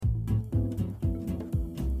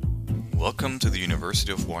Welcome to the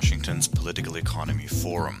University of Washington's Political Economy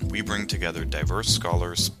Forum. We bring together diverse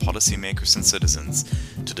scholars, policymakers, and citizens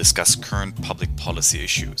to discuss current public policy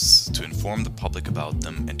issues, to inform the public about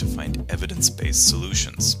them, and to find evidence-based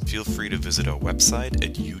solutions. Feel free to visit our website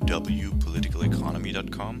at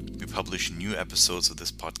uwpoliticaleconomy.com. We publish new episodes of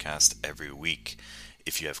this podcast every week.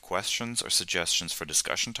 If you have questions or suggestions for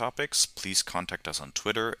discussion topics, please contact us on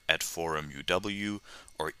Twitter at ForumUW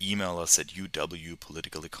or email us at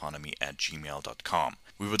uwpoliticaleconomy@gmail.com.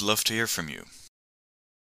 We would love to hear from you.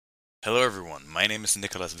 Hello everyone, my name is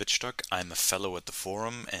Nicholas Wittstock. I'm a fellow at the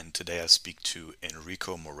Forum, and today I speak to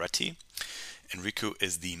Enrico Moretti. Enrico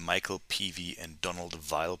is the Michael Peavy and Donald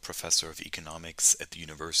Weil Professor of Economics at the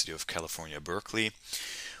University of California, Berkeley.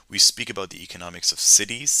 We speak about the economics of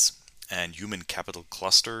cities and human capital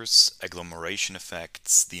clusters, agglomeration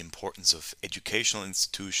effects, the importance of educational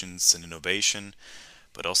institutions and innovation,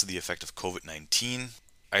 but also the effect of COVID-19.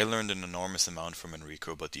 I learned an enormous amount from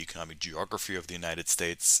Enrico about the economic geography of the United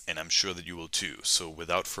States, and I'm sure that you will too. So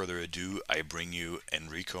without further ado, I bring you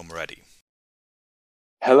Enrico Moretti.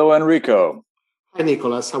 Hello, Enrico. Hi,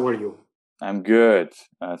 Nicholas. How are you? I'm good.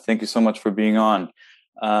 Thank you so much for being on.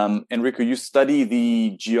 Enrico, you study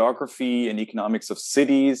the geography and economics of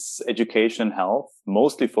cities, education, health,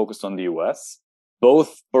 mostly focused on the US.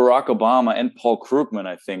 Both Barack Obama and Paul Krugman,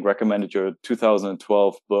 I think, recommended your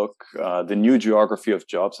 2012 book, The New Geography of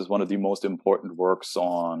Jobs, as one of the most important works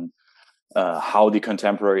on how the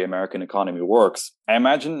contemporary American economy works. I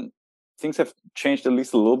imagine things have changed at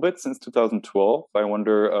least a little bit since 2012. I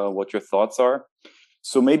wonder what your thoughts are.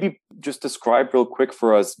 So maybe just describe real quick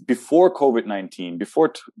for us, before COVID-19,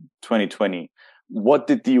 before 2020, what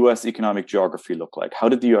did the US economic geography look like? How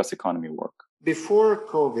did the US economy work? Before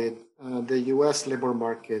COVID, the US labor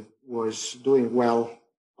market was doing well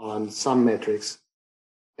on some metrics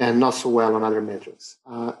and not so well on other metrics.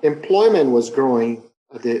 Employment was growing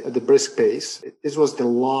at the brisk pace. This was the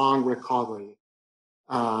long recovery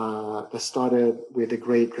that started with the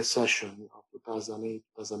Great Recession of 2008,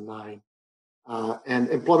 2009. And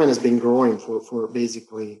employment has been growing for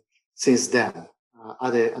basically since then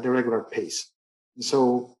at a regular pace. And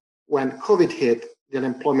so when COVID hit, the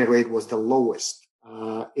unemployment rate was the lowest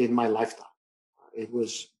in my lifetime. It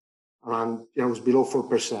was around, it was below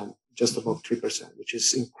 4%, just above 3%, which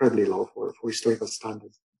is incredibly low for historical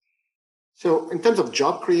standards. So in terms of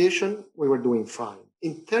job creation, we were doing fine.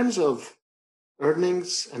 In terms of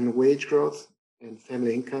earnings and wage growth and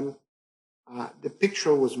family income, the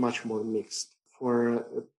picture was much more mixed. For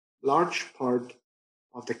a large part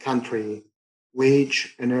of the country,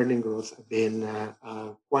 wage and earning growth have been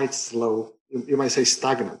quite slow. You might say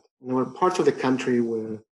stagnant. And there were parts of the country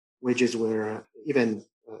where wages were even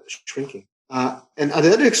shrinking. And at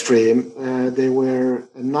the other extreme, there were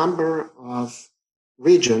a number of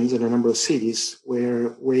regions and a number of cities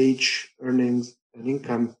where wage, earnings, and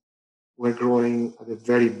income were growing at a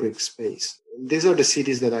very brisk pace. These are the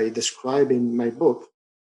cities that I describe in my book.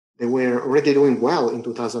 They were already doing well in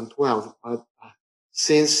 2012, but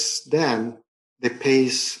since then, the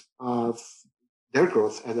pace of their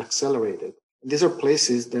growth has accelerated. And these are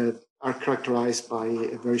places that are characterized by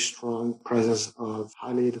a very strong presence of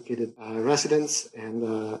highly educated residents and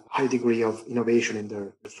a high degree of innovation in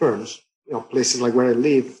their firms. Places like where I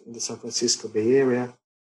live in the San Francisco Bay Area,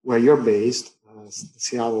 where you're based, the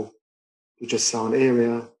Seattle, Puget Sound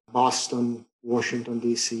area, Boston, Washington,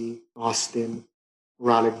 D.C., Austin,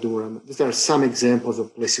 Raleigh, Durham. These are some examples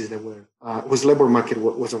of places that whose labor market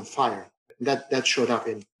was on fire. That showed up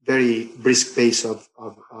in very brisk pace of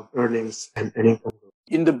earnings and income.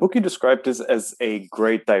 In the book, you described this as a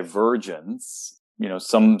great divergence.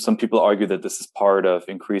 Some people argue that this is part of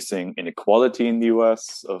increasing inequality in the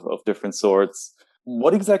US of different sorts.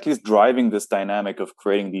 What exactly is driving this dynamic of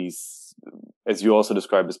creating these, as you also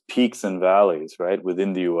described, as peaks and valleys, right,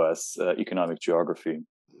 within the US economic geography?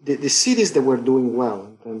 The cities that were doing well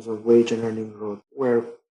in terms of wage and earning growth were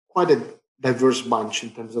quite a diverse bunch in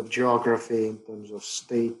terms of geography, in terms of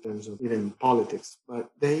state, in terms of even politics. But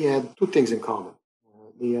they had two things in common.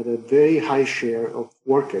 They had a very high share of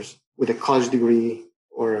workers with a college degree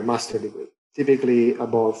or a master's degree, typically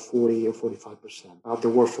above 40 or 45% of the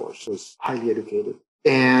workforce was highly educated.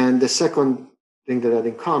 And the second thing that had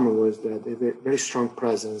in common was that they had a very strong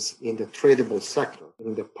presence in the tradable sector,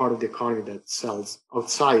 in the part of the economy that sells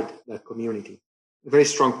outside that community. A very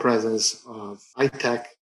strong presence of high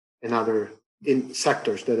tech and other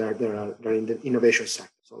sectors that are in the innovation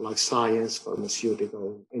sector. So life science,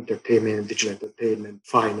 pharmaceutical, entertainment, digital entertainment,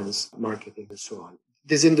 finance, marketing, and so on.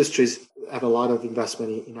 These industries have a lot of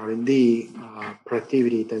investment in R&D.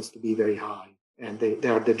 Productivity tends to be very high, and they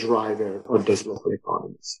are the driver of these local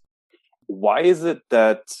economies. why is it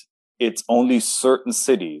that it's only certain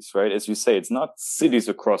cities, right? As you say, it's not cities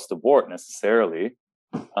across the board necessarily.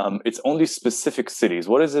 It's only specific cities.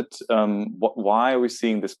 What is it? Why are we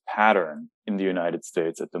seeing this pattern in the United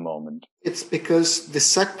States at the moment? It's because the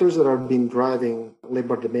sectors that have been driving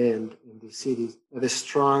labor demand in these cities have a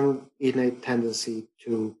strong innate tendency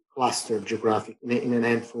to cluster geographic in a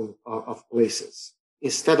handful of places.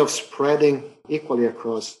 Instead of spreading equally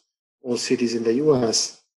across all cities in the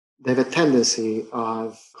US, they have a tendency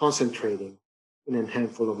of concentrating in a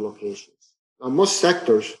handful of locations. Now, most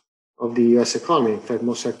sectors of the US economy, in fact,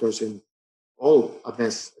 most sectors in all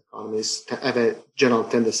advanced economies have a general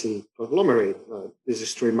tendency to agglomerate. This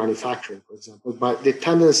is true in manufacturing, for example, but the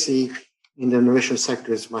tendency in the innovation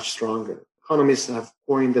sector is much stronger. Economists have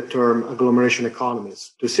coined the term agglomeration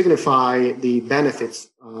economies to signify the benefits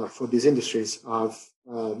for these industries of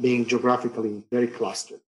being geographically very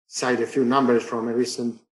clustered. Cite a few numbers from a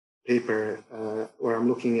recent paper where I'm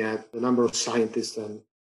looking at the number of scientists and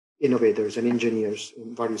innovators and engineers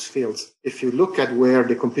in various fields. If you look at where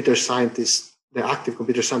the computer scientists, the active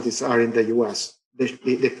computer scientists are in the US,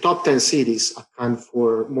 the top 10 cities account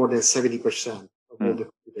for more than 70% of all the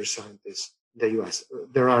computer scientists in the US.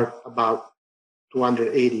 There are about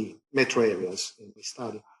 280 metro areas in the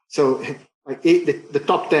study. So the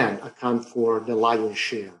top 10 account for the lion's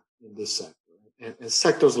share in this sector. And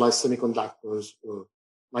sectors like semiconductors or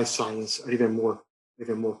life science are even more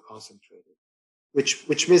concentrated.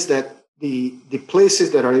 Which means that the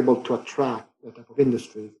places that are able to attract that type of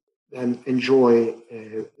industry then enjoy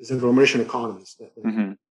agglomeration economies that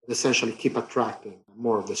essentially keep attracting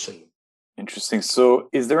more of the same. Interesting. So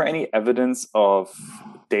is there any evidence of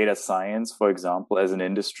data science, for example, as an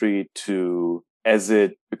industry as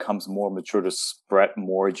it becomes more mature to spread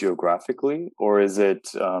more geographically? Or is it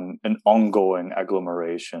an ongoing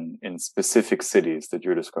agglomeration in specific cities that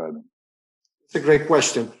you're describing? It's a great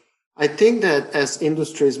question. I think that as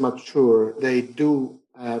industries mature, they do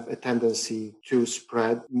have a tendency to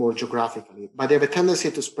spread more geographically, but they have a tendency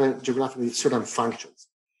to spread geographically certain functions.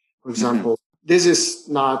 For example, this is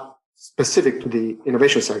not specific to the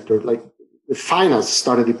innovation sector. Like the finance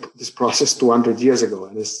started this process 200 years ago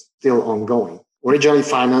and is still ongoing. Originally,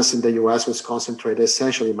 finance in the US was concentrated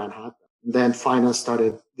essentially in Manhattan. Then finance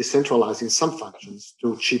started decentralizing some functions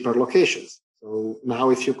to cheaper locations. So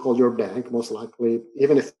now if you call your bank, most likely,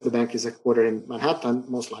 even if the bank is headquartered in Manhattan,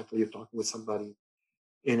 most likely you're talking with somebody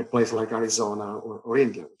in a place like Arizona or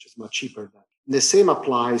India, which is much cheaper than. The same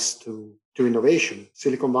applies to innovation.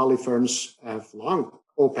 Silicon Valley firms have long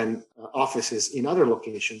opened offices in other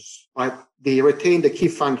locations, but they retain the key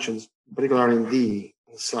functions, particularly R&D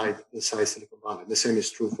inside Silicon Valley. The same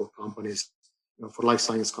is true for companies, for life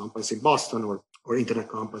science companies in Boston or internet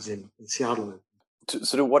companies in Seattle.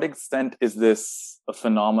 So to what extent is this a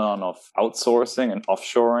phenomenon of outsourcing and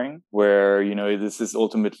offshoring, where, this is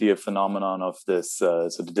ultimately a phenomenon of this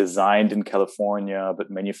sort of designed in California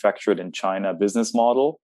but manufactured in China business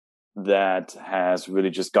model that has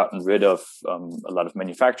really just gotten rid of a lot of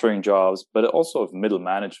manufacturing jobs, but also of middle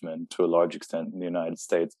management to a large extent in the United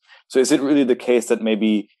States. So is it really the case that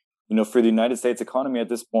maybe, for the United States economy at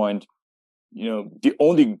this point, the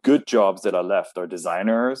only good jobs that are left are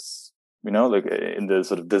designers, like in the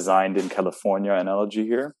sort of designed in California analogy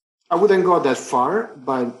here? I wouldn't go that far,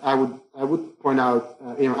 but I would point out,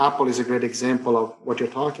 Apple is a great example of what you're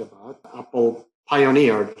talking about. Apple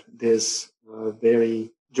pioneered this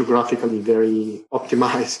very geographically very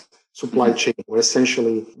optimized supply chain, where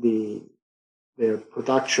essentially their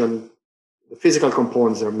production, the physical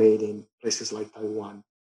components are made in places like Taiwan.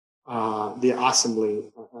 The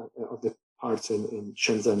assembly of the parts in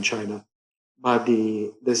Shenzhen, China. But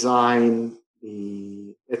the design,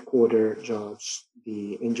 the headquarter jobs,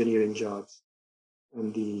 the engineering jobs,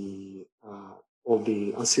 and all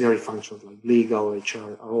the ancillary functions like legal,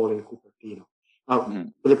 HR are all in Cupertino. Now,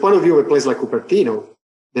 from the point of view of a place like Cupertino,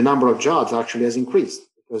 the number of jobs actually has increased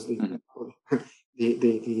because the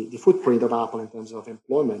footprint of Apple in terms of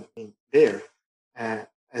employment in there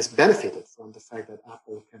has benefited from the fact that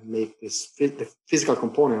Apple can make the physical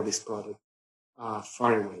component of this product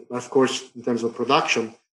far away. But of course, in terms of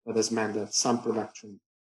production, that has meant that some production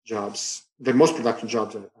jobs, most production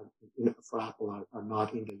jobs for Apple are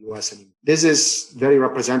not in the US anymore. This is very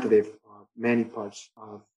representative of many parts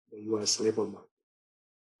of the US labor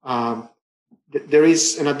market. There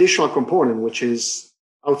is an additional component, which is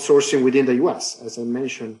outsourcing within the US. As I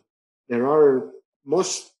mentioned, there are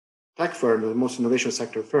most tech firms, most innovation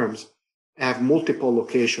sector firms have multiple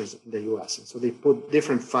locations in the US. And so they put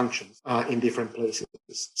different functions in different places.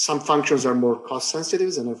 Some functions are more cost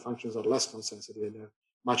sensitive and other functions are less cost sensitive. And they're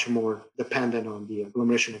much more dependent on the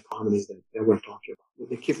agglomeration economies that we're talking about.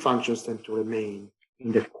 The key functions tend to remain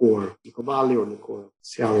in the core Silicon Valley or the core of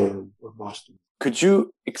Seattle or Boston. Could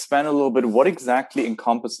you expand a little bit? What exactly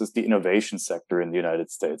encompasses the innovation sector in the United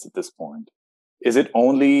States at this point? Is it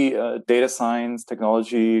only data science,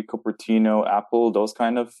 technology, Cupertino, Apple, those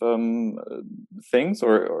kind of things,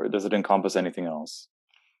 or does it encompass anything else?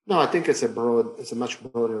 No, I think it's a much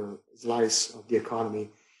broader slice of the economy.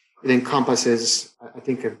 It encompasses, I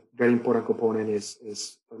think, a very important component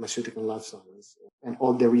is pharmaceutical and life science and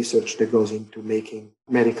all the research that goes into making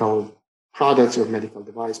medical products or medical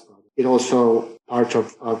device products. It also part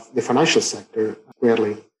of the financial sector,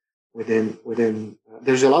 clearly within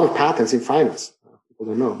there's a lot of patents in finance. People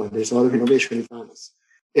don't know, but there's a lot of innovation in finance.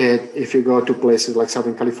 If you go to places like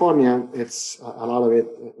Southern California, it's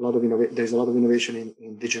there's a lot of innovation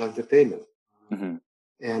in digital entertainment and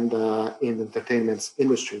in the entertainment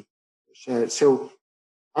industry. So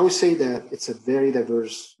I would say that it's a very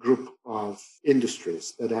diverse group of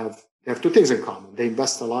industries that have two things in common. They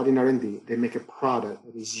invest a lot in R&D. They make a product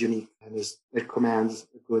that is unique and that commands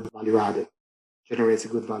a good value added, generates a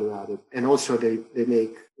good value added. And also they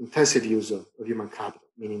make intensive use of human capital,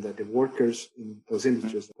 meaning that the workers in those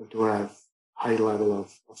industries have to have high level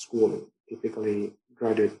of schooling, typically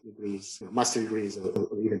graduate degrees, master degrees,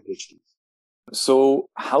 or even PhDs. So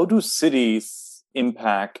how do cities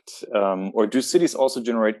impact, or do cities also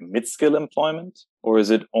generate mid-skill employment, or is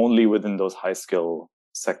it only within those high-skill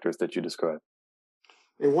sectors that you described?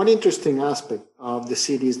 And one interesting aspect of the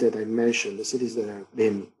cities that I mentioned, the cities that have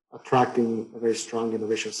been attracting a very strong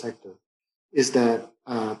innovation sector, is that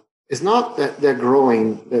it's not that they're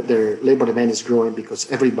growing, that their labor demand is growing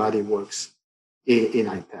because everybody works in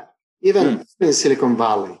high-tech. Even in Silicon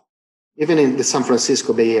Valley, even in the San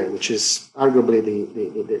Francisco Bay Area, which is arguably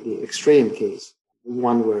the extreme case, the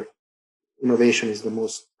one where innovation is the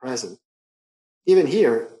most present. Even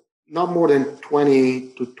here, not more than 20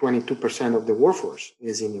 to 22% of the workforce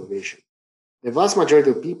is in innovation. The vast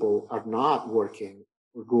majority of people are not working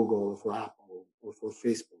for Google or for Apple or for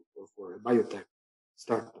Facebook or for a biotech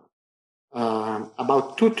startup.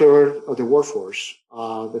 About 2/3 of the workforce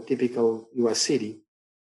of the typical US city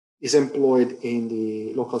is employed in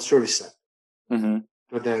the local service sector.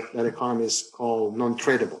 So that economy is called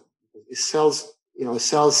non-tradable. It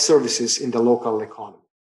sells services in the local economy.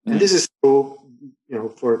 And this is true,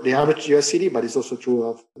 for the average US city, but it's also true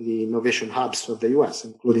of the innovation hubs of the US,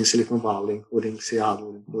 including Silicon Valley, including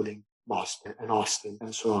Seattle, including Boston and Austin,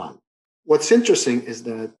 and so on. What's interesting is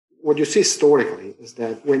that what you see historically is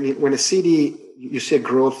that when a city, you see a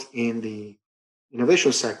growth in the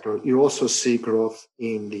innovation sector, you also see growth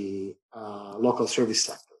in the local service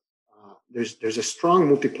sector. There's a strong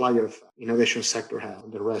multiplier of innovation sector has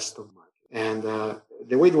on the rest of the market. And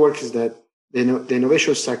the way it works is that the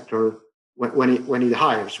innovation sector, when it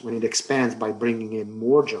hires, when it expands by bringing in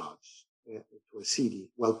more jobs to a city,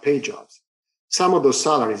 well-paid jobs, some of those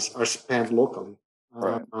salaries are spent locally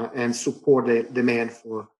and support the demand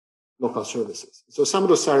for local services. So some of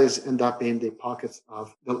those salaries end up in the pockets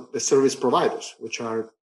of the service providers, which are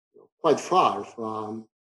quite far from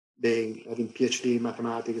having PhD in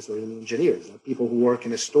mathematics or in engineers, people who work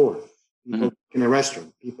in a store, people in a restaurant,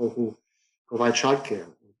 people who provide childcare,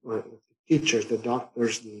 or teachers, the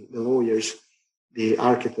doctors, the lawyers, the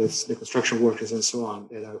architects, the construction workers, and so on,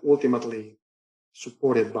 that are ultimately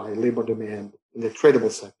supported by labor demand in the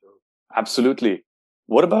tradable sector. Absolutely.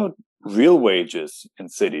 What about real wages in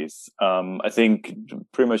cities? I think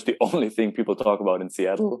pretty much the only thing people talk about in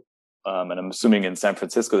Seattle, and I'm assuming in San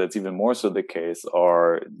Francisco that's even more so the case,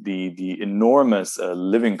 are the enormous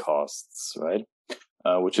living costs, right?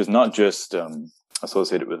 Which is not just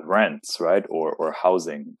associated with rents, right, or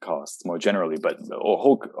housing costs more generally, but a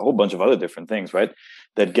whole bunch of other different things, right,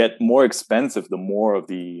 that get more expensive the more of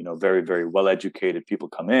the very, very well-educated people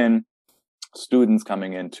come in, students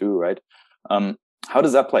coming in too, right? How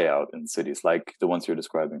does that play out in cities like the ones you're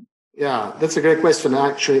describing? Yeah, that's a great question.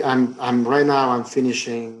 Actually, I'm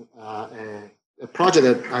finishing a project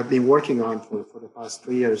that I've been working on for the past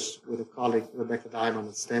 3 years with a colleague, Rebecca Diamond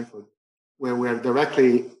at Stanford, where we're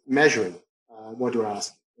directly measuring what you're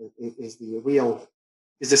asking. Is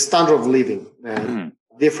the standard of living that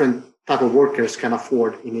different type of workers can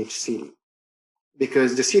afford in each city.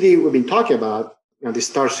 Because the city we've been talking about, the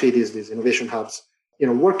star cities, these innovation hubs,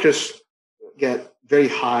 workers get very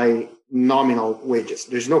high nominal wages.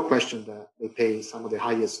 There's no question that they pay some of the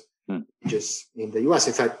highest wages in the US,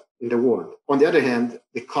 in fact, in the world. On the other hand,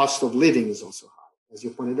 the cost of living is also high. As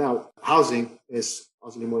you pointed out, housing is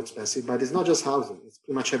obviously more expensive, but it's not just housing. It's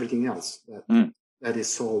pretty much everything else that is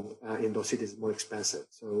sold in those cities more expensive.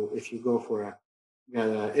 So if you go for a get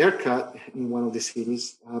a haircut in one of the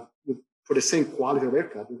cities, for the same quality of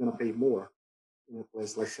haircut, you're going to pay more in a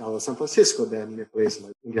place like San Francisco than in a place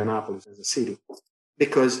like Indianapolis as a city,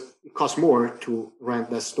 because it costs more to rent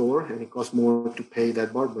that store and it costs more to pay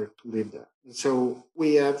that barber to live there. And so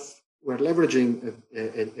we're leveraging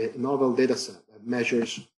a novel data set that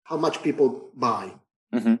measures how much people buy.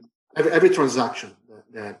 Mm-hmm. Every transaction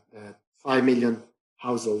that 5 million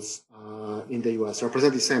households in the U.S., a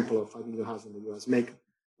representative sample of 5 million households in the U.S. make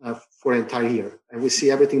for an entire year. And we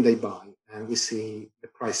see everything they buy, and we see the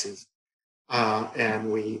prices.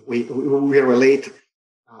 And we relate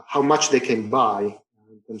how much they can buy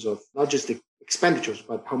in terms of not just the expenditures,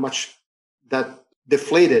 but how much that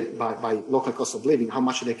deflated by local cost of living, how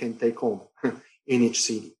much they can take home in each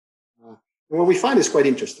city. And what we find is quite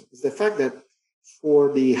interesting is the fact that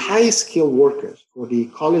for the high-skilled workers, for the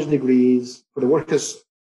college degrees, for the workers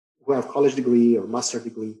who have college degree or master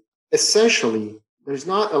degree, essentially, there's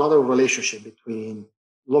not a lot of relationship between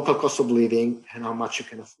local cost of living and how much you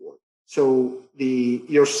can afford. So the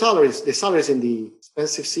salaries in the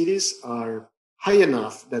expensive cities are high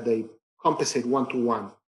enough that they compensate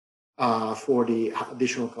one-to-one for the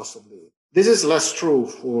additional cost of living. This is less true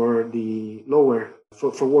for the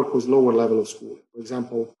for workers lower level of school. For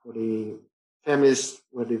example, for the families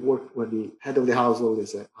where the head of the household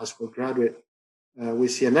is a high school graduate, we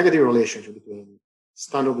see a negative relationship between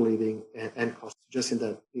standard of living and cost. Just in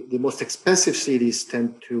that the most expensive cities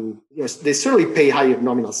tend to, yes, they certainly pay higher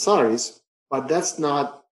nominal salaries, but that's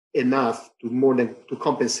not enough to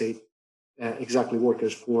compensate exactly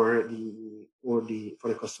workers for the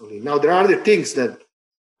cost of living. Now there are other things that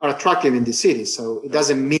are attractive in the cities, so it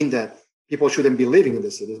doesn't mean that people shouldn't be living in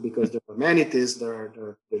the cities, because there are amenities, there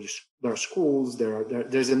are schools,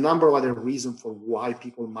 there's a number of other reasons for why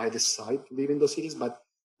people might decide to live in those cities. But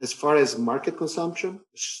as far as market consumption,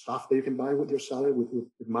 stuff that you can buy with your salary, with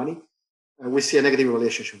money, we see a negative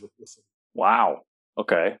relationship with this. Wow.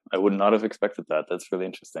 Okay. I would not have expected that. That's really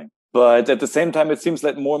interesting. But at the same time, it seems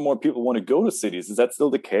like more and more people want to go to cities. Is that still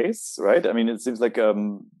the case? Right? I mean, it seems like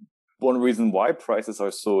one reason why prices are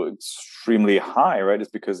so extremely high, right, is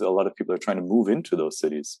because a lot of people are trying to move into those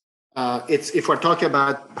cities. If we're talking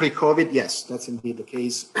about pre-COVID, yes, that's indeed the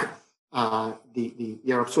case.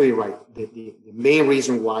 You're absolutely right. The main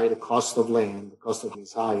reason why the cost of land, the cost of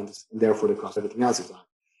is high, and therefore the cost of everything else is high,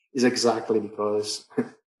 is exactly because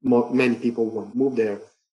many people won't move there.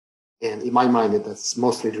 And in my mind, that's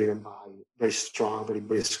mostly driven by very strong, very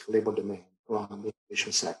brisk labor demand from the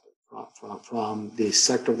education sector, from the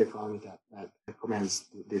sector of the economy that commands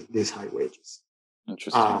these high wages.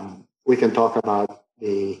 Interesting. We can talk about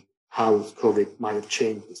how COVID might have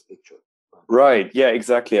changed this picture. Right. Yeah,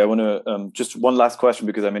 exactly. I want to just one last question,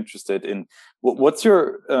 because I'm interested in what's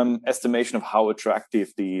your estimation of how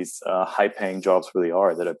attractive these high-paying jobs really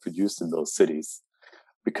are that are produced in those cities?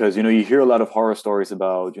 Because, you hear a lot of horror stories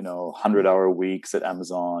about, 100-hour weeks at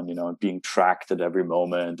Amazon, being tracked at every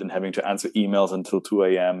moment and having to answer emails until 2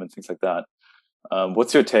 a.m. and things like that.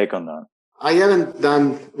 What's your take on that? I haven't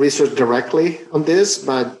done research directly on this,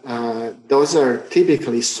 but those are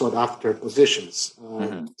typically sought after positions.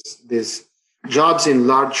 These jobs in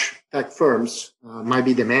large tech firms might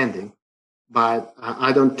be demanding, but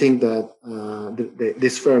I don't think that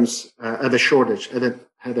these firms have a shortage,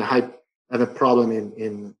 have a problem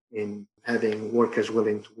in having workers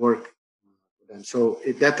willing to work for them. So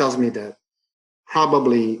that tells me that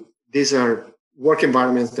probably these are work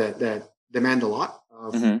environments that demand a lot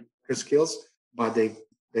of skills, but they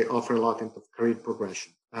offer a lot of career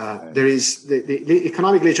progression. There is the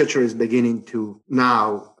economic literature is beginning to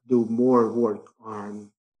now do more work on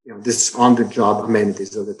this on-the-job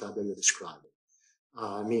amenities of the type that you're describing,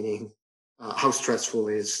 meaning how stressful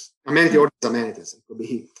is amenity or amenities. It could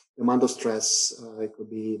be the amount of stress, it could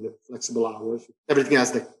be the flexible hours, everything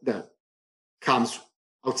else that comes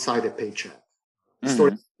outside a paycheck.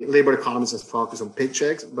 Historically, labor economists have focused on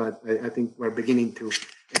paychecks, but I think we're beginning to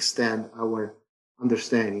extend our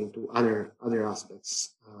understanding to other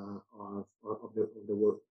aspects of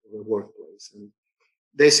the workplace, and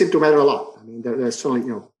they seem to matter a lot. I mean, they're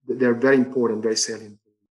certainly they're very important, very salient.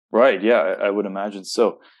 Right. Yeah, I would imagine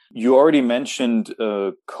so. You already mentioned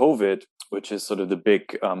COVID, which is sort of the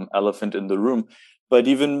big elephant in the room. But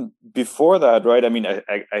even before that, right? I mean,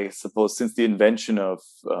 I suppose since the invention of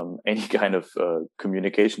any kind of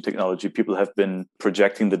communication technology, people have been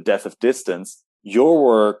projecting the death of distance. Your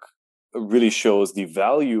work really shows the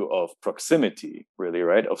value of proximity, really,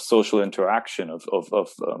 right? Of social interaction, of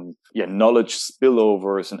knowledge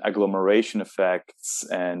spillovers and agglomeration effects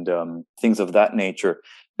and things of that nature.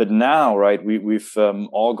 But now, right, we've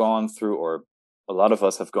all gone through, or a lot of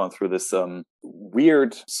us have gone through this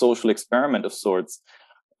weird social experiment of sorts.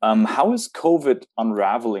 How is COVID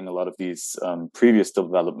unraveling a lot of these previous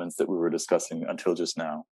developments that we were discussing until just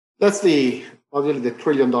now? That's obviously the $1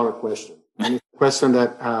 trillion question. And it's a question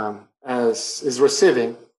that is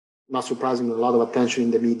receiving, not surprisingly, a lot of attention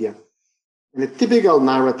in the media. And the typical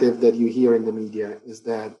narrative that you hear in the media is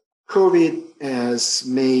that COVID has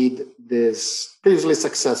made this previously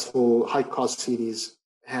successful high-cost cities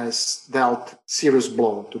has dealt serious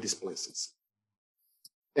blow to these places.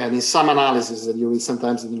 And in some analysis that you read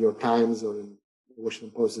sometimes in the New York Times or in the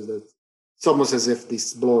Washington Post, is that it's almost as if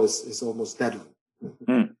this blow is almost deadly.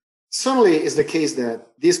 Mm. Certainly, it's the case that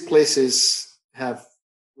these places have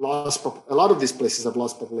lost, a lot of these places have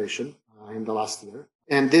lost population in the last year.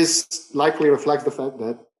 And this likely reflects the fact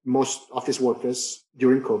that most office workers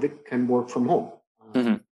during COVID can work from home.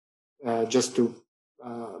 Just to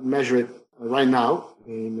measure it right now,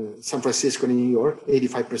 in San Francisco and New York,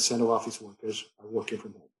 85% of office workers are working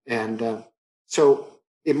from home. And so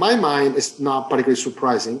in my mind, it's not particularly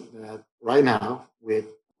surprising that right now, with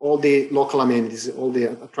all the local amenities, all the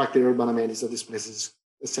attractive urban amenities of these places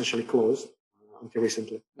essentially closed until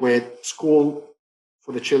recently, with school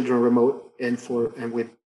for the children remote and with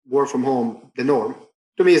work from home the norm.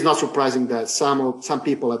 To me, it's not surprising that some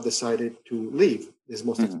people have decided to leave these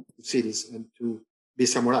most expensive cities and to be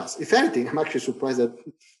somewhere else. If anything, I'm actually surprised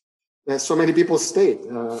that so many people stayed,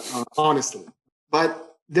 honestly.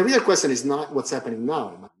 But the real question is not what's happening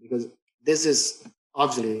now, because this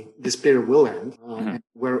period will end, and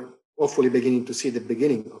we're hopefully beginning to see the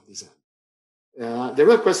beginning of this end. The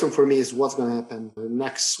real question for me is what's going to happen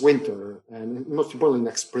next winter, and most importantly,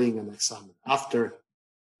 next spring and next summer, after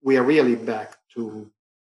we are really back to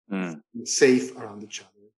safe around each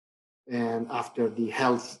other, and after the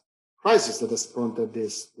health crisis that has prompted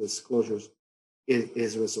these closures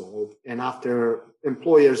is resolved, and after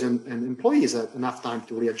employers and employees have enough time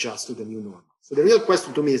to readjust to the new normal. So the real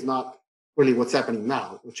question to me is not really what's happening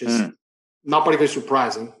now, which is not particularly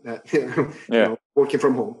surprising that working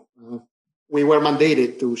from home. We were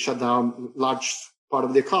mandated to shut down large part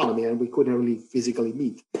of the economy, and we couldn't really physically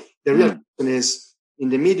meet. The real question is, in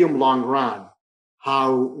the medium-long run,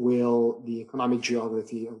 how will the economic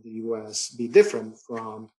geography of the U.S. be different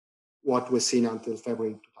from what was seen until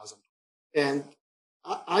February 2000? And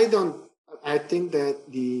I think that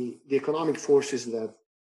the economic forces that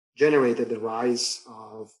generated the rise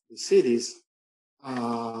of the cities,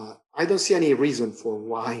 I don't see any reason for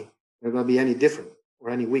why they're going to be any different or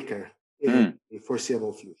any weaker in the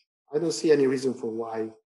foreseeable future. I don't see any reason for why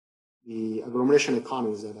the agglomeration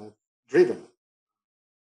economies that have driven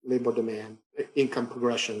labor demand, income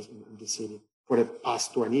progressions in the city for the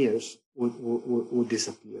past 20 years would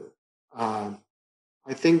disappear.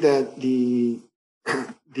 I think that the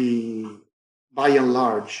by and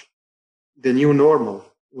large, the new normal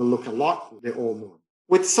will look a lot like the old normal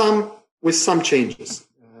with some changes.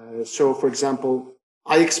 So, for example,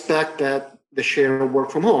 I expect that the share of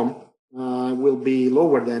work from home will be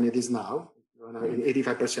lower than it is now,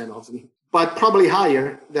 85% obviously, but probably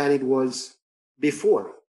higher than it was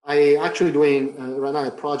before. I actually doing right now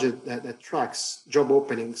a project that tracks job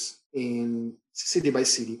openings in city by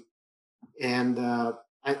city, and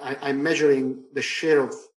I'm measuring the share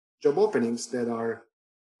of job openings that are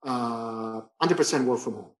 100% work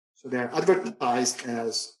from home. So they're advertised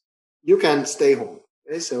as you can stay home.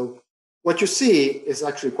 Okay? So what you see is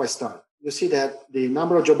actually quite stark. You see that the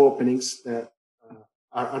number of job openings that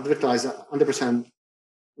are advertised 100%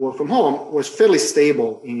 work from home was fairly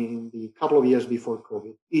stable in the couple of years before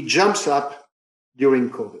COVID. It jumps up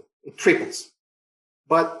during COVID. It triples.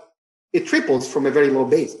 But it triples from a very low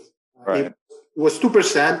basis. Right. It was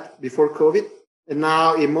 2% before COVID, and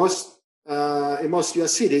now in most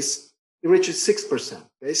US cities, it reaches 6%.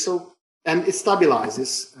 Okay, so and it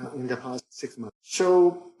stabilizes in the past 6 months.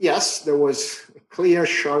 So yes, there was a clear,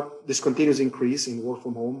 sharp, discontinuous increase in work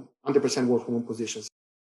from home, 100% work from home positions.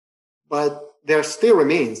 But there still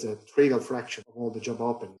remains a trivial fraction of all the job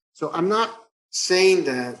openings. So I'm not saying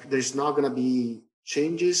that there's not going to be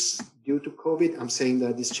changes due to COVID. I'm saying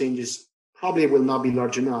that these changes probably will not be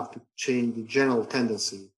large enough to change the general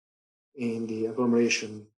tendency in the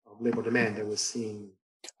agglomeration of labor demand that we're seeing.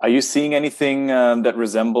 Are you seeing anything that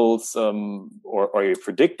resembles, or are you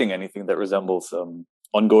predicting anything that resembles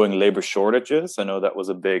ongoing labor shortages? I know that was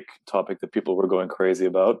a big topic that people were going crazy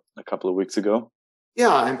about a couple of weeks ago.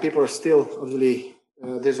 Yeah, and people are still obviously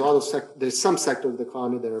there's some sectors of the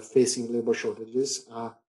economy that are facing labor shortages.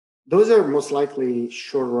 Those are most likely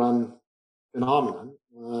short-run phenomenon.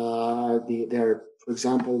 For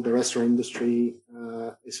example, the restaurant industry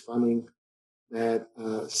is funding that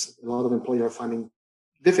a lot of employers are finding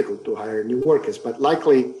difficult to hire new workers. But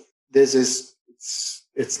likely,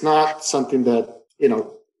 it's not something that,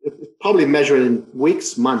 it probably measured in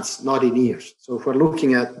weeks, months, not in years. So if we're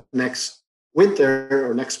looking at next winter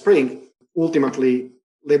or next spring, ultimately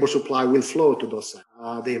labor supply will flow to those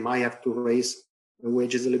sectors. They might have to raise the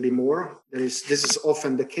wages a little bit more. This is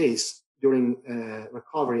often the case during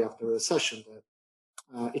recovery after a recession,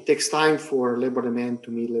 that it takes time for labor demand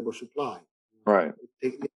to meet labor supply. Right.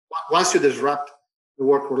 Once you disrupt the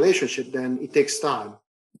work relationship, then it takes time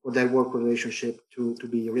for that work relationship to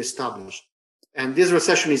be reestablished. And this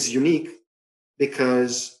recession is unique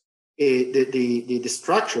because the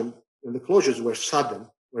destruction and the closures were sudden,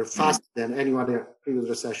 were faster than any other previous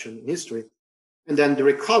recession in history. And then the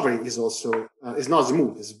recovery is also is not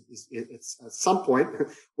smooth. It's at some point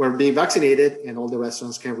we're being vaccinated and all the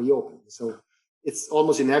restaurants can reopen. So it's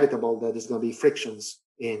almost inevitable that there's going to be frictions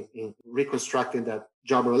in reconstructing that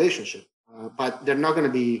job relationship. But they're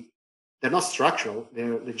not structural.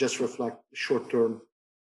 They just reflect the short-term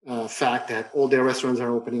fact that all their restaurants are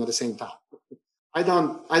opening at the same time. I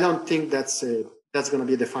don't think that's going to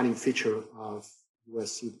be a defining feature of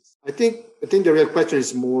U.S. cities. I think the real question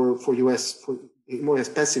is more for more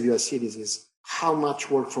expensive U.S. cities is how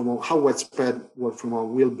much work from home, how widespread work from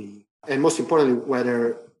home will be, and most importantly,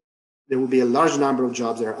 whether there will be a large number of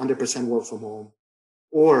jobs that are 100% work from home,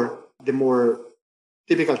 or the more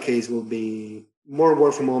typical case will be more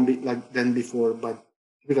work from home than before, but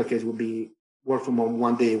typical case will be work from home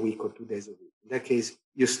 1 day a week or 2 days a week. In that case,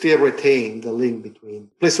 you still retain the link between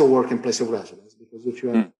place of work and place of residence, because if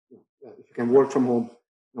you can work from home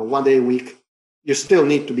 1 day a week, you still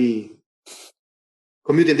need to be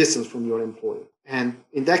commuting distance from your employer. And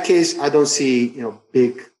in that case, I don't see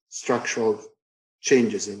big structural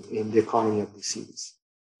changes in the economy of these cities.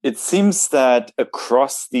 It seems that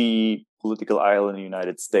across the political aisle in the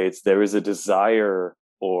United States, there is a desire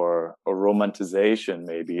or a romanticization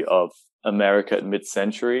maybe of America at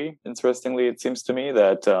mid-century. Interestingly, it seems to me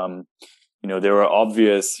that there are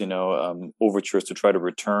obvious overtures to try to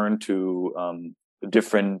return to a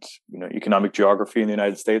different economic geography in the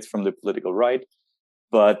United States from the political right.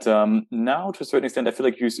 But now, to a certain extent, I feel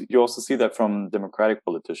like you also see that from Democratic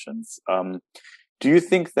politicians. Do you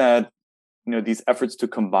think that these efforts to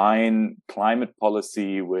combine climate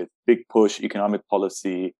policy with big push economic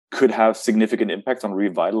policy could have significant impact on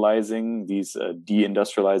revitalizing these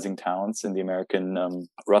deindustrializing towns in the American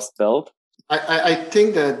Rust Belt? I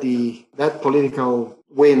think that that political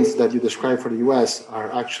wins that you described for the U.S.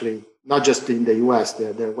 are actually not just in the U.S.,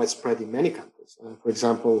 they're widespread in many countries. For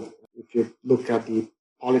example, if you look at the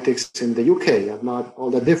politics in the U.K., are not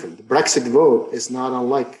all that different. The Brexit vote is not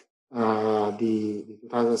unlike the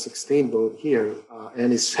 2016 vote here,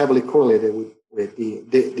 and is heavily correlated with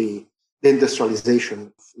the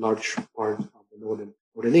industrialization of large part of the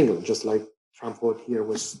northern England, just like Trump vote here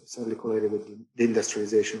was heavily correlated with the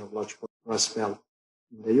industrialization of large part of the Rust Belt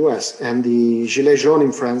in the U.S. And the Gilets jaunes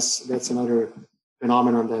in France, that's another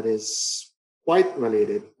phenomenon that is quite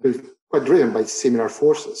related, quite driven by similar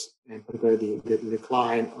forces, and particularly the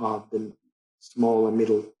decline of the small and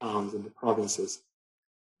middle towns in the provinces,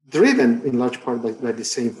 driven in large part by the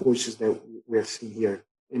same forces that we have seen here.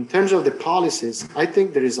 In terms of the policies, I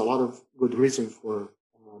think there is a lot of good reason for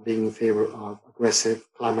being in favor of aggressive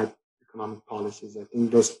climate economic policies. I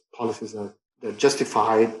think those policies they're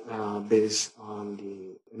justified based on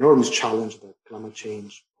the enormous challenge that climate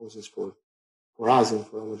change poses for us and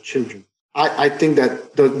for our children. I think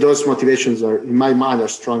that those motivations are, in my mind, are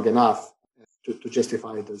strong enough to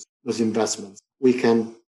justify those investments. We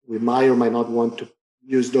might or might not want to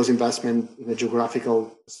use those investments in a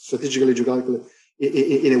strategically geographically,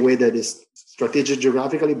 in a way that is strategic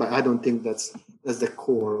geographically, but I don't think that's the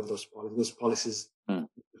core of those policies. Those policies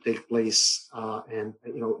take place, and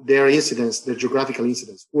their incidents, their geographical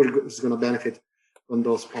incidents, who is going to benefit from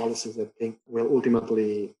those policies? I think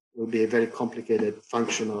will be a very complicated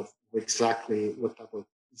function of exactly what type of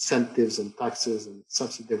incentives and taxes and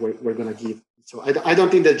subsidies that we're going to give. So I don't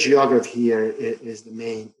think that geography here is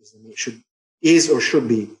should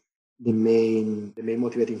be the main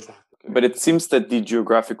motivating factor. But it seems that the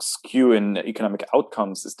geographic skew in economic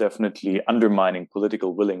outcomes is definitely undermining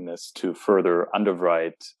political willingness to further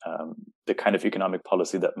underwrite the kind of economic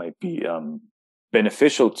policy that might be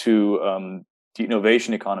beneficial to the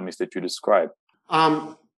innovation economies that you described.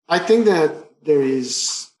 I think that there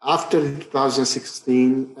is, after the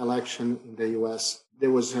 2016 election in the US,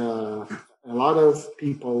 there was a lot of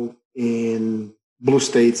people in blue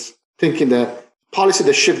states thinking that policy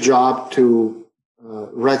that shift job to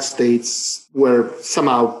red states were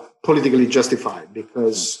somehow politically justified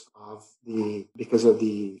because of because of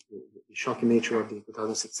the shocking nature of the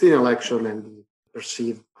 2016 election and the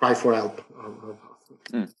perceived cry for help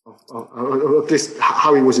of at least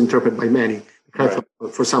how it was interpreted by many,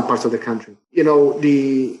 for some parts of the country.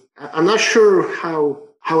 I'm not sure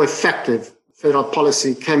how effective federal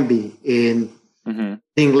policy can be in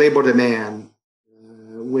being labor demand,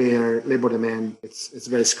 where labor demand it's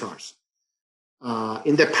very scarce.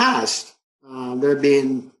 In the past, there have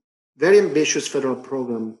been very ambitious federal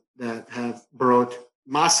programs that have brought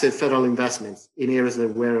massive federal investments in areas that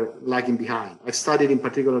were lagging behind. I've studied in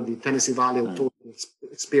particular the Tennessee Valley Authority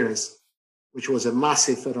experience, which was a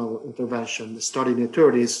massive federal intervention that started in the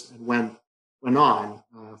 30s and went on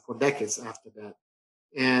for decades after that.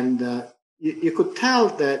 And you could tell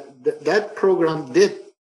that program did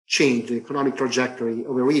change the economic trajectory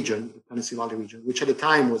of a region, the Tennessee Valley region, which at the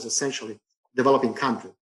time was essentially a developing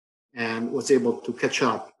country, and was able to catch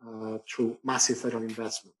up through massive federal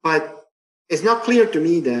investment. But it's not clear to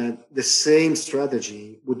me that the same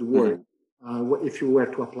strategy would work if you were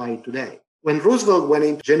to apply it today. When Roosevelt went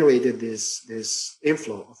in, generated this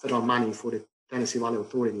inflow of federal money for the Tennessee Valley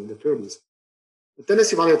Authority in the 30s, the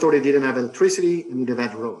Tennessee Valley Authority didn't have electricity and it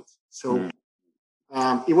had roads. So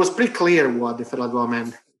it was pretty clear what the federal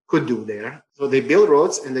government could do there. So they built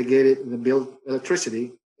roads and they built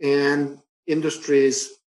electricity, and industries,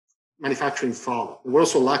 manufacturing followed. They were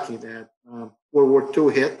also lucky that World War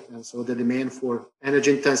II hit, and so the demand for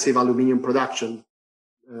energy-intensive aluminum production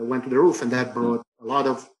went to the roof, and that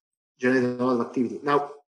generated a lot of activity.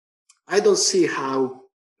 Now, I don't see how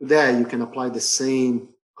today you can apply the same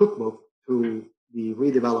cookbook to the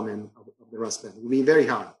redevelopment of the Rust Belt. It will be very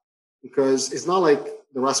hard, because it's not like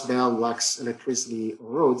the Rust Belt lacks electricity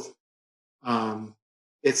or roads.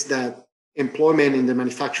 It's that employment in the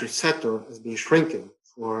manufacturing sector has been shrinking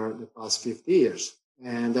for the past 50 years.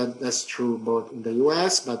 And that's true both in the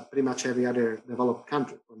US, but pretty much every other developed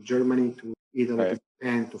country, from Germany to Italy to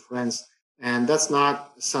Japan to France. And that's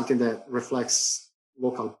not something that reflects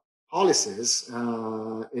local policies.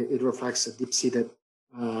 It reflects a deep-seated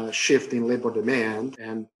shift in labor demand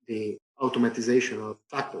and the automatization of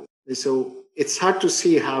factories. And so it's hard to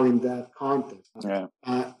see how in that context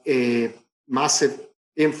a massive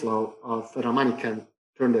inflow of federal money can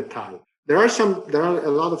turn the tide. There are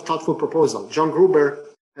a lot of thoughtful proposals. John Gruber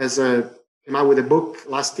came out with a book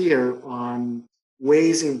last year on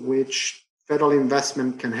ways in which federal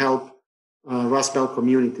investment can help Rust Belt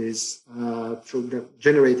communities through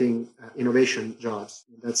generating innovation jobs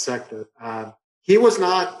in that sector. He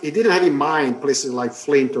didn't have in mind places like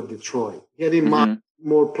Flint or Detroit. He had in mind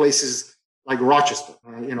more places like Rochester,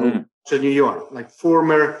 to New York, like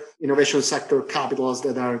former innovation sector capitals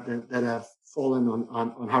that have fallen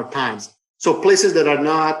on hard times. So places that are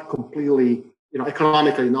not completely,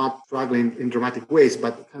 economically not struggling in dramatic ways,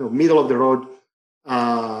 but kind of middle of the road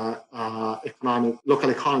local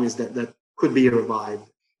economies that could be revived.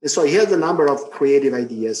 And so he has a number of creative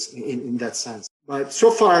ideas in that sense. But so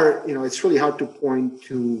far, it's really hard to point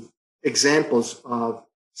to examples of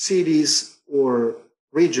cities or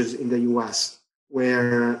regions in the U.S.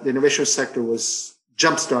 where the innovation sector was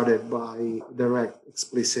jump-started by direct,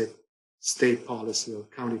 explicit state policy or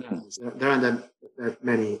county policy. There aren't that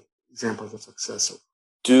many examples of success.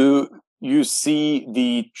 Do you see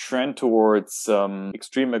the trend towards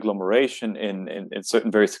extreme agglomeration in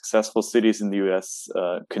certain very successful cities in the U.S.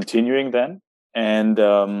 Continuing then? And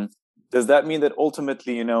does that mean that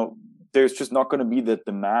ultimately, there's just not going to be the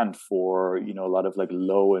demand for, a lot of like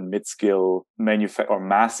low and mid-skill or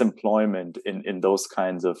mass employment in those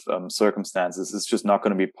kinds of circumstances? It's just not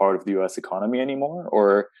going to be part of the U.S. economy anymore?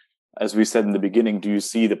 Or, as we said in the beginning, do you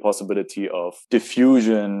see the possibility of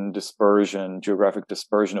geographic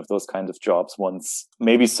dispersion of those kinds of jobs once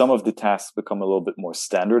maybe some of the tasks become a little bit more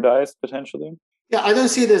standardized potentially? Yeah, I don't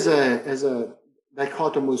see it as a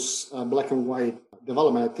dichotomous black and white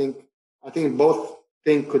development. I think both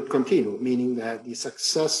things could continue, meaning that the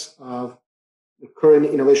success of the current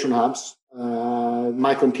innovation hubs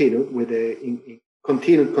might continue with a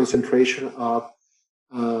continued concentration of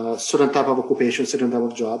certain type of occupation, certain type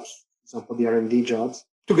of jobs, for example, the R&D jobs,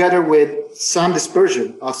 together with some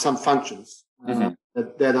dispersion of some functions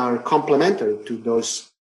that are complementary to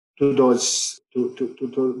those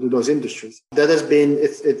industries. That has been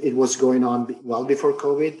it was going on well before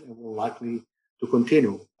COVID and will likely to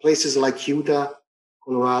continue. Places like Utah,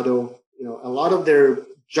 Colorado, a lot of their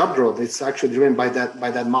job growth is actually driven by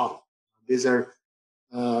that model. These are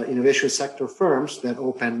innovation sector firms that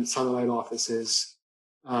open satellite offices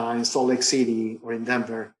in Salt Lake City or in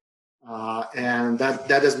Denver, and that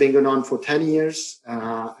has been going on for 10 years.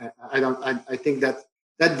 I think that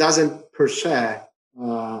doesn't per se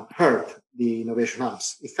hurt the innovation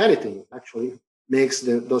hubs. If anything, actually makes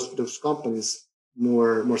those companies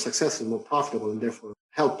more successful, more profitable, and therefore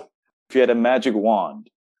help. If you had a magic wand,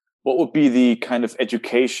 what would be the kind of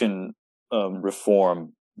education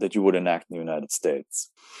reform that you would enact in the United States?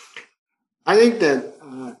 I think that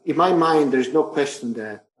in my mind, there's no question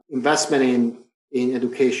that investment in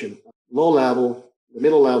education, low level, the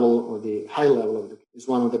middle level, or the high level is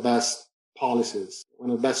one of the best policies, one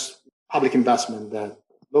of the best public investment that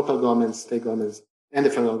local governments, state governments, and the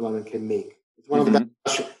federal government can make. It's one of the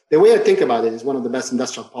best. The way I think about it is one of the best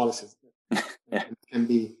industrial policies that can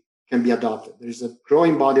be adopted. There is a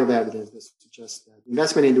growing body of evidence that suggests that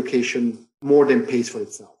investment in education more than pays for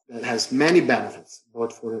itself. That has many benefits,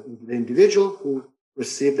 both for the individual who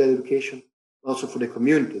received that education, but also for the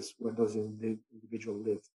communities where those individuals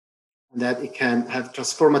live. And that it can have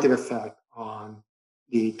transformative effect on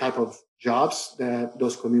the type of jobs that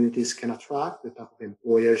those communities can attract, the type of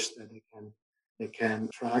employers that they can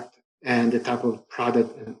attract, and the type of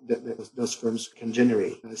product that those firms can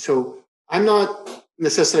generate. So I'm not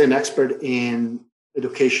necessarily an expert in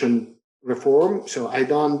education reform, so I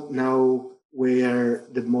don't know where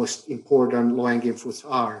the most important low-hanging fruits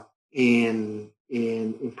are in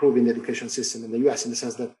improving the education system in the U.S. in the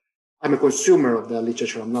sense that I'm a consumer of the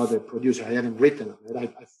literature. I'm not a producer. I haven't written on it. I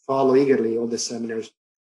follow eagerly all the seminars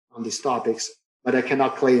on these topics, but I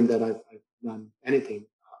cannot claim that I've done anything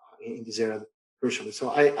in this area personally. So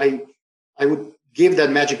I would give that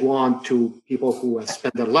magic wand to people who have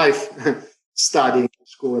spent their life studying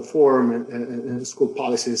school reform and school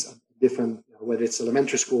policies, different, whether it's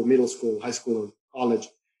elementary school, middle school, high school, or college.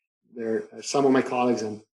 There are some of my colleagues,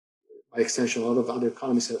 and by extension, a lot of other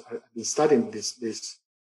economists have been studying this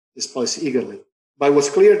policy eagerly. But what's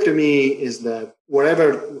clear to me is that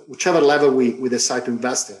whichever level we decide to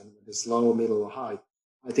invest in, whether it's low, middle, or high,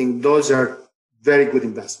 I think those are very good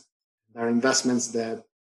investments. They are investments that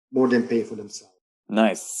more than pay for themselves.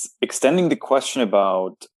 Nice. Extending the question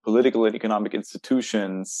about political and economic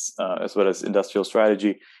institutions, as well as industrial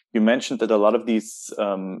strategy, you mentioned that a lot of these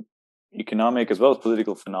economic as well as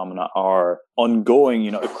political phenomena are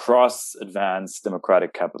ongoing, across advanced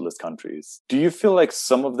democratic capitalist countries. Do you feel like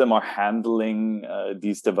some of them are handling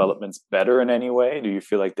these developments better in any way? Do you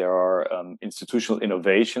feel like there are institutional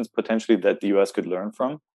innovations potentially that the US could learn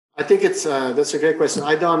from? I think that's a great question.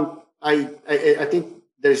 I think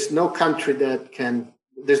there's no country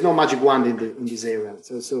there's no magic wand in this area.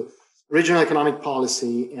 So regional economic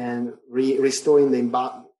policy and restoring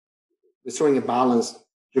a balance,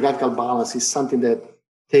 geographical balance, is something that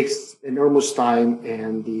takes enormous time,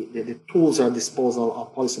 and the tools at disposal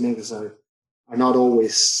of policymakers are not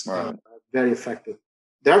always very effective.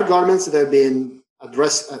 There are governments that have been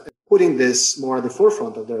putting this more at the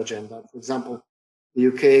forefront of their agenda. For example,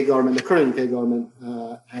 the current UK government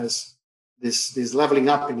has this leveling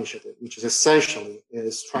up initiative, which is essentially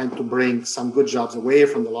trying to bring some good jobs away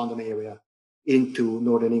from the London area into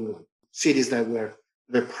Northern England. Cities that were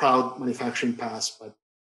the proud manufacturing past, but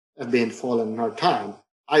have been fallen in hard time.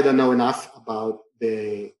 I don't know enough about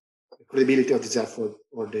the credibility of this effort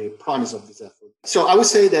or the promise of this effort. So I would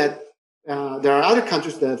say that there are other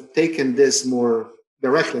countries that have taken this more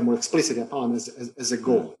directly, more explicitly upon as a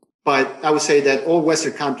goal. But I would say that all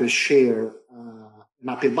Western countries share an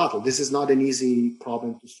uphill battle. This is not an easy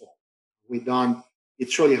problem to solve.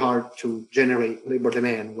 It's really hard to generate labor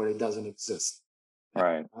demand where it doesn't exist.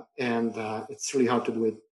 Right. And it's really hard to do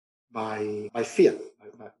it by fiat.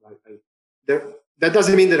 That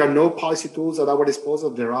doesn't mean there are no policy tools at our disposal.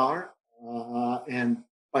 There are,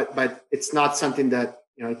 but it's not something that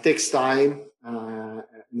it takes time and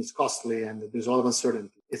it's costly, and there's a lot of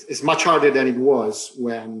uncertainty. It's much harder than it was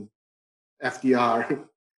when FDR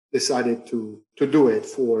decided to do it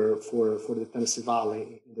for the Tennessee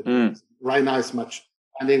Valley. Right now, it's much.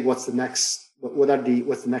 I think what's the next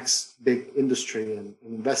big industry, and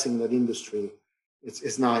investing in that industry,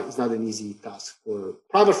 it's not an easy task for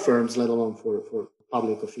private firms, let alone for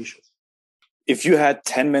public officials. If you had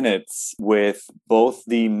 10 minutes with both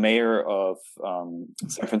the mayor of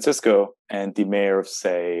San Francisco and the mayor of,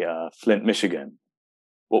 say, Flint, Michigan,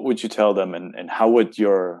 what would you tell them, and how would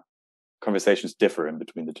your conversations differ in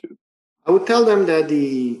between the two? I would tell them that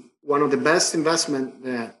one of the best investment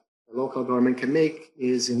that the local government can make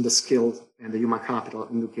is in the skilled and the human capital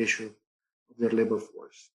and education of their labor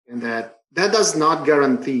force. And that does not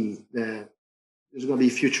guarantee that there's going to be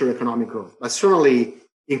future economic growth, but certainly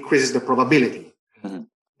increases the probability. Mm-hmm.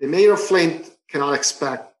 The mayor of Flint cannot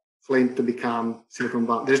expect Flint to become Silicon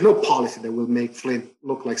Valley. There's no policy that will make Flint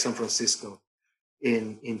look like San Francisco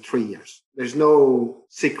in 3 years. There's no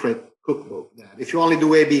secret cookbook. That if you only do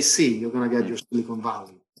ABC, you're going to get your Silicon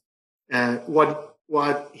Valley.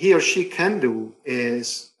 What he or she can do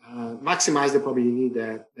is maximize the probability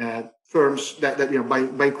that firms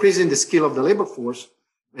by increasing the skill of the labor force,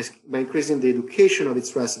 by increasing the education of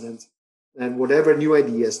its residents, and whatever new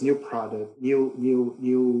ideas, new product,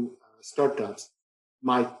 new startups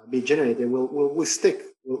might be generated will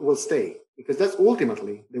stay, because that's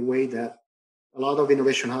ultimately the way that a lot of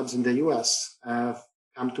innovation hubs in the US have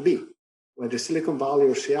come to be, where the Silicon Valley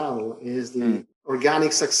or Seattle is the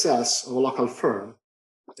organic success of a local firm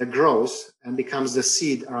that grows and becomes the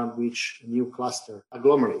seed around which a new cluster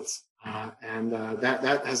agglomerates.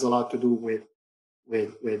 That has a lot to do with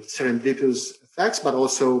serendipitous effects, but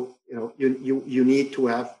also, you need to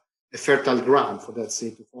have a fertile ground for that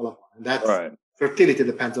seed to fall upon. And that fertility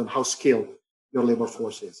depends on how skilled your labor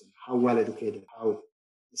force is and how well educated, how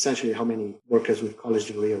many workers with college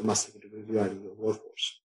degree or master's degree you are in your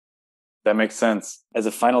workforce. That makes sense. As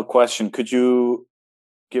a final question, could you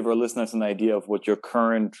give our listeners an idea of what your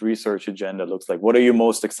current research agenda looks like? What are you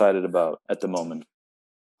most excited about at the moment?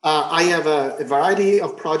 I have a variety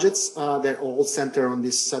of projects that all center on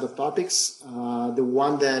this set of topics. The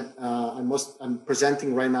one that I'm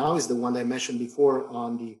presenting right now is the one that I mentioned before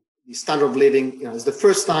on the standard of living. It's the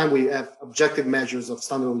first time we have objective measures of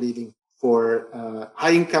standard of living for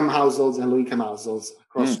high-income households and low-income households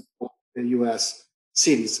across the U.S.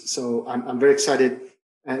 cities. So I'm very excited.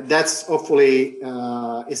 That's hopefully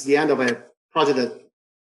is the end of a project that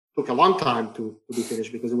took a long time to be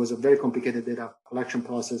finished, because it was a very complicated data collection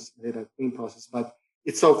process, data cleaning process. But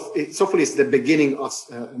hopefully it's the beginning of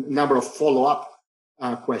a number of follow-up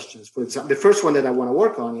questions. For example, the first one that I want to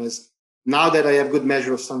work on is, now that I have good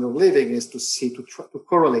measure of standard of living, is to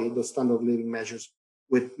correlate those standard of living measures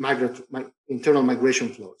with internal migration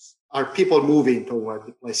flows. Are people moving toward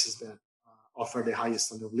the places that offer the highest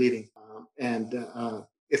standard of living?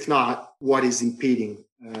 If not, what is impeding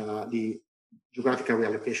the geographical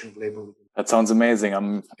reallocation of labor? That sounds amazing.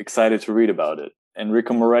 I'm excited to read about it.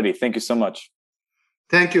 Enrico Moretti, thank you so much.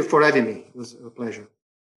 Thank you for having me. It was a pleasure.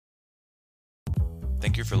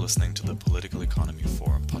 Thank you for listening to the Political Economy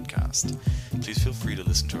Forum podcast. Please feel free to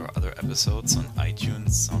listen to our other episodes on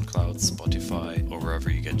iTunes, SoundCloud, Spotify, or wherever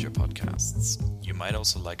you get your podcasts. You might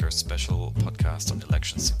also like our special podcast on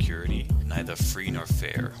election security, Neither Free Nor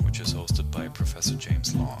Fair, which is hosted by Professor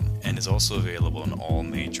James Long, and is also available on all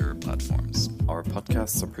major platforms. Our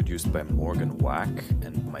podcasts are produced by Morgan Wack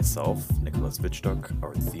and myself, Nicholas Wittstock.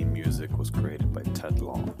 Our theme music was created by Ted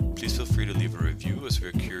Long. Please feel free to leave a review, as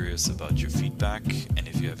we're curious about your feedback. And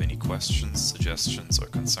if you have any questions, suggestions, or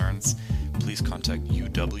concerns, please contact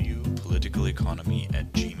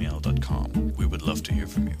uwpoliticaleconomy@gmail.com. We would love to hear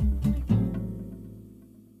from you.